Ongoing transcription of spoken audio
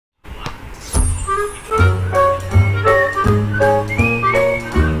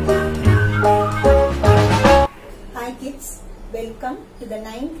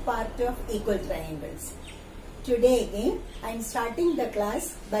equal triangles. Today again I am starting the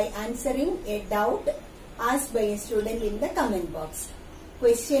class by answering a doubt asked by a student in the comment box.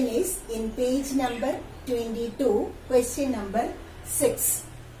 Question is in page number 22, question number 6.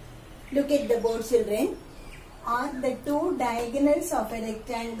 Look at the board, children. Are the two diagonals of a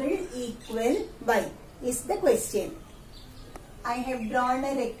rectangle equal? Why? Is the question. I have drawn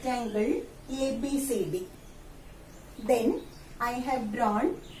a rectangle ABCD. Then I have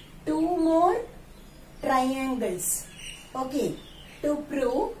drawn two more triangles. Okay. To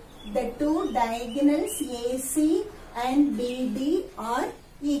prove the two diagonals AC and BD are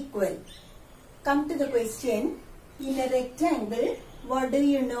equal. Come to the question. In a rectangle, what do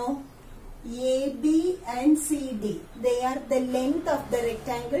you know? AB and CD, they are the length of the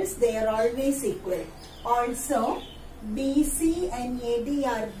rectangles, they are always equal. Also, BC and AD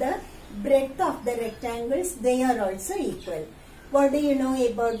are the breadth of the rectangles, they are also equal. What do you know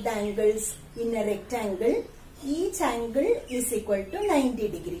about the angles in a rectangle? Each angle is equal to 90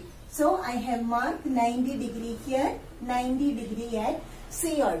 degree. So, I have marked 90 degree here, 90 degree at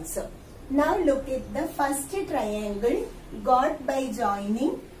C also. Now, look at the first triangle got by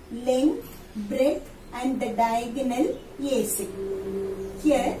joining length, breadth and the diagonal AC.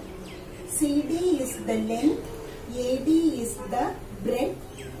 Here CD is the length, AD is the breadth,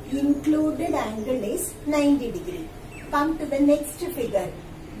 included angle is 90 degree. Come to the next figure.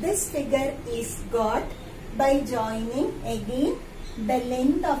 This figure is got by joining again the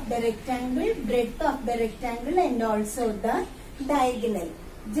length of the rectangle, breadth of the rectangle and also the diagonal.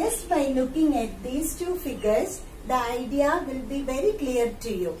 Just by looking at these two figures, the idea will be very clear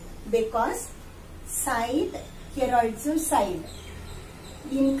to you, because side, here also side,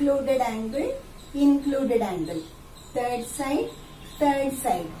 included angle, third side.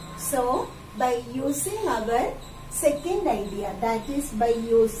 So, by using our second idea, that is by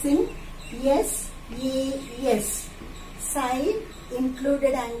using SAS, side,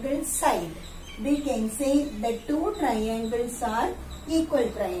 included angle, side, we can say the two triangles are equal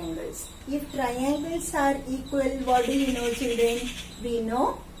triangles. If triangles are equal, what do you know, children? We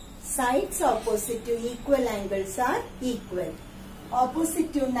know sides opposite to equal angles are equal.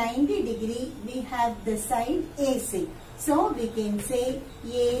 Opposite to 90 degree, we have the side AC. So, we can say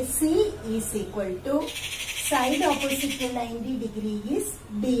AC is equal to side opposite to 90 degree is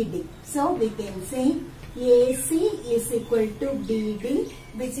BD. So, we can say AC is equal to BD,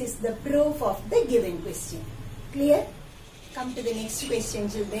 which is the proof of the given question. Clear? Come to the next question,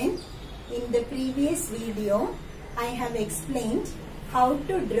 children. In the previous video, I have explained how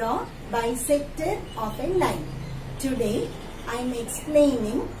to draw bisector of a line. Today, I am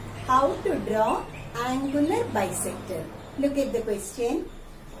explaining how to draw angular bisector. Look at the question.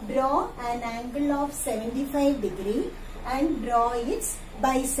 Draw an angle of 75 degree and draw its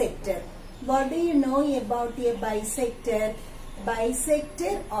bisector. What do you know about a bisector?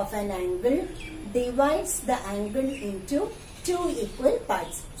 Bisector of an angle divides the angle into two equal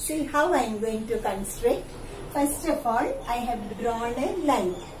parts. See how I am going to construct. First of all, I have drawn a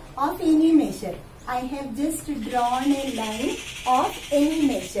line of any measure. I have just drawn a line of any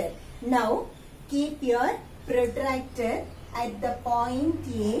measure. Now, keep your protractor at the point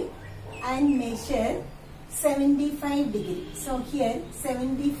A and measure 75 degree. So, here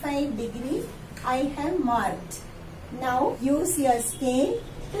 75 degree I have marked. Now, use your scale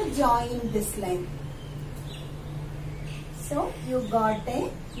to join this line. So, you got a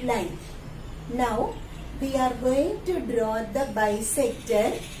line. Now, we are going to draw the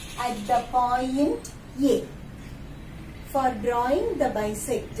bisector at the point A. For drawing the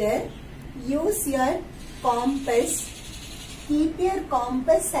bisector, use your compass. Keep your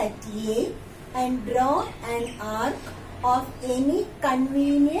compass at A and draw an arc of any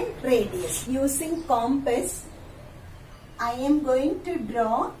convenient radius. Using compass, I am going to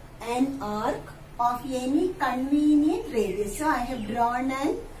draw an arc of any convenient radius. So, I have drawn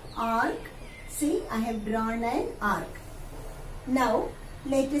an arc. See, I have drawn an arc. Now,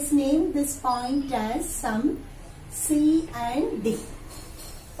 let us name this point as some C and D.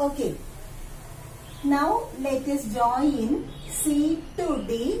 Okay. Now, let us join C to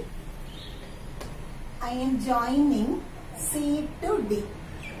D. I am joining C to D.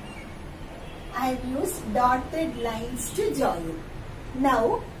 I have used dotted lines to join.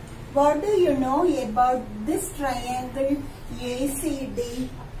 Now, what do you know about this triangle ACD?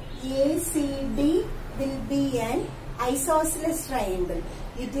 ACD will be an isosceles triangle.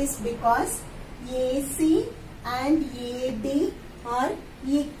 It is because AC and AD are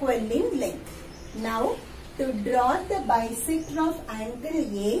equal in length. Now, to draw the bisector of angle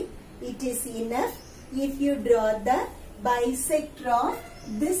A, it is enough if you draw the bisector of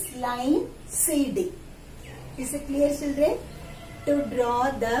this line CD. Is it clear, children? To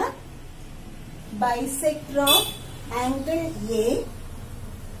draw the bisector of angle A,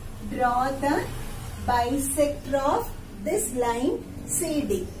 draw the bisector of this line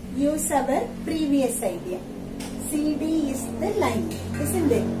CD. Use our previous idea. CD is the line,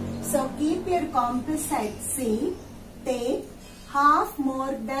 isn't it? So keep your compass at C. Take half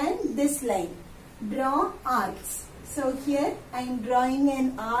more than this line. Draw arcs. So here I am drawing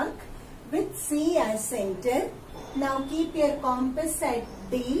an arc with C as center. Now keep your compass at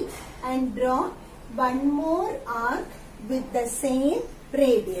D and draw one more arc with the same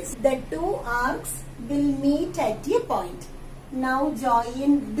radius. The two arcs will meet at a point. Now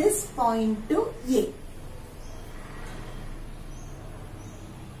join this point to A.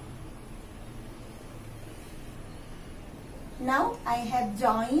 Now I have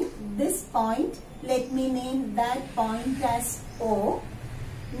joined this point. Let me name that point as O.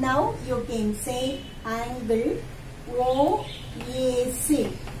 Now you can say angle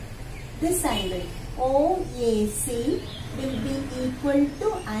OAC. This angle OAC will be equal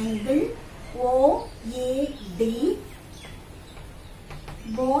to angle OAD.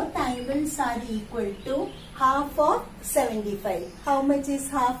 Both angles are equal to half of 75. How much is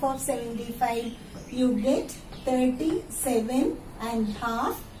half of 75? You get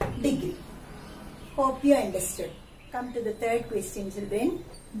 37.5 degree. Hope you understood. Come to the third question, children.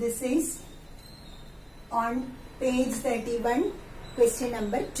 This is on page 31, question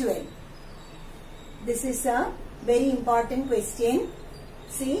number 12. This is a very important question.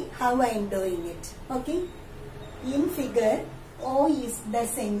 See how I am doing it. Okay. In figure, O is the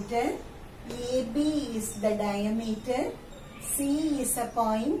center, AB is the diameter, C is a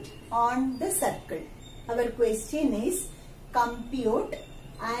point on the circle. Our question is compute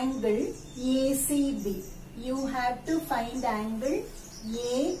angle ACB. You have to find angle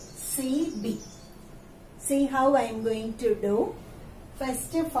ACB. See how I am going to do.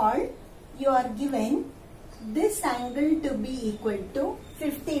 First of all, you are given this angle to be equal to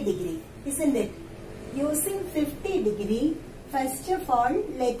 50 degree, isn't it? Using 50 degree, first of all,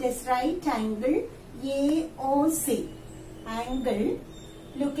 let us write angle AOC. Angle,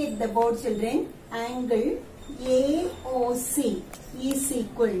 look at the board, children. Angle AOC is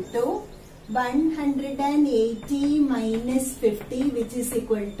equal to 180 minus 50, which is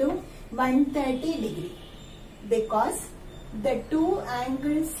equal to 130 degree. Because the two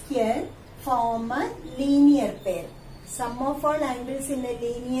angles here form a linear pair. Sum of all angles in a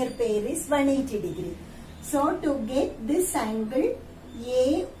linear pair is 180 degree. So to get this angle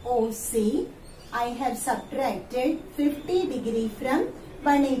AOC, I have subtracted 50 degree from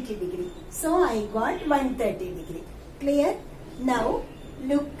 180 degree. So I got 130 degree. Clear? Now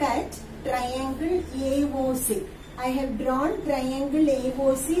look at triangle AOC. I have drawn triangle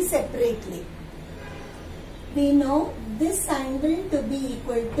AOC separately. We know this angle to be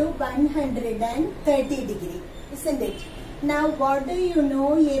equal to 130 degree, isn't it? Now what do you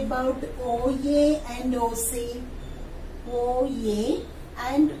know about OA and OC? OA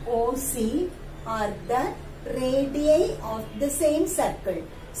and OC are the radii of the same circle.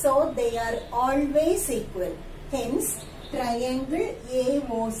 So they are always equal. Hence triangle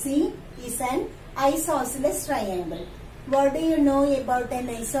AOC is an isosceles triangle. What do you know about an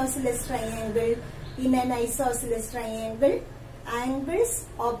isosceles triangle? In an isosceles triangle, angles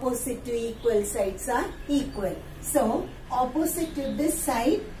opposite to equal sides are equal. So opposite to this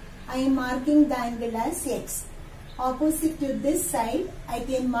side, I am marking the angle as X. Opposite to this side, I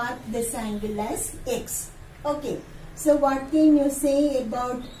can mark this angle as X. Okay. So what can you say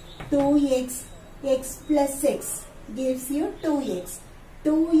about 2x? X plus x gives you 2x.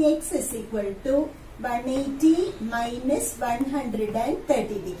 2x is equal to 180 minus 130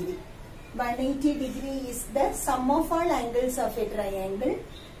 degree. 180 degree is the sum of all angles of a triangle,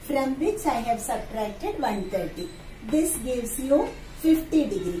 from which I have subtracted 130. This gives you 50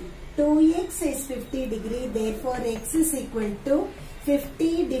 degree. 2x is 50 degree, therefore x is equal to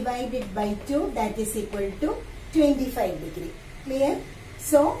 50 divided by 2, that is equal to 25 degree. Clear?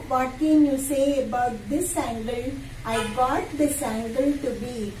 So what can you say about this angle? I got this angle to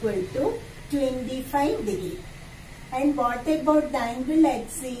be equal to 25 degree. And what about the angle at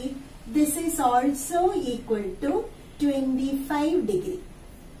C? This is also equal to 25 degree.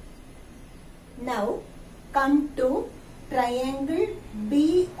 Now come to triangle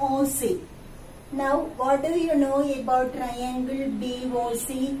BOC. Now what do you know about triangle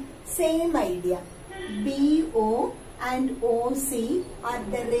BOC? Same idea. BO and OC are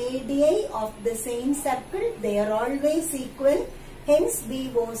the radii of the same circle. They are always equal. Hence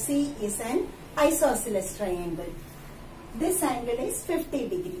BOC is an isosceles triangle. this angle is 50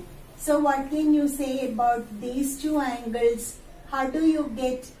 degree. So what can you say about these two angles? How do you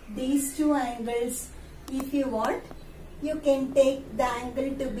get these two angles? If you want, you can take the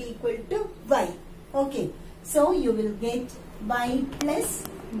angle to be equal to y. Okay. So you will get y plus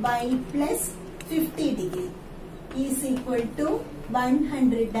 50 degree is equal to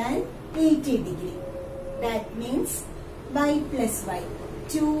 180 degree. That means y plus y.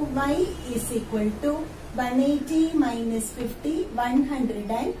 2y is equal to 180 minus 50,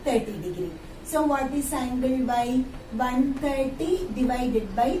 130 degree. So what is angle y? 130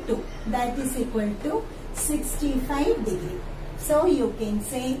 divided by 2. That is equal to 65 degree. So you can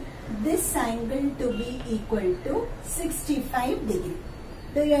say this angle to be equal to 65 degree.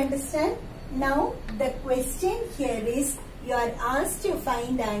 Do you understand? Now the question here is, you are asked to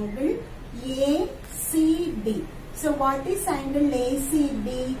find angle ACB. So what is angle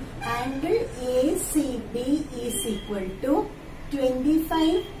ACB? Angle ACB is equal to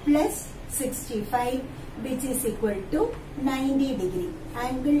 25 plus 65, which is equal to 90 degree.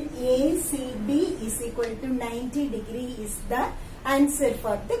 Angle ACB is equal to 90 degree is the answer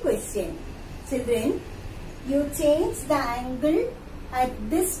for the question. Children, you change the angle at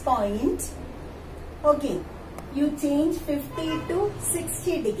this point. Okay, you change 50 to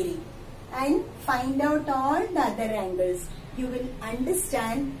 60 degree and find out all the other angles. You will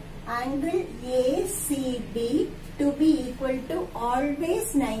understand angle ACB to be equal to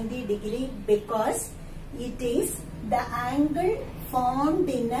always 90 degree because it is the angle formed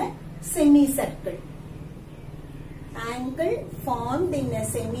in a semicircle. Angle formed in a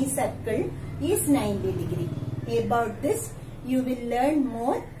semicircle is 90 degree. About this, you will learn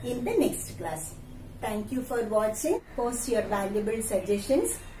more in the next class. Thank you for watching. Post your valuable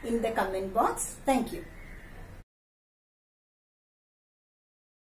suggestions in the comment box. Thank you.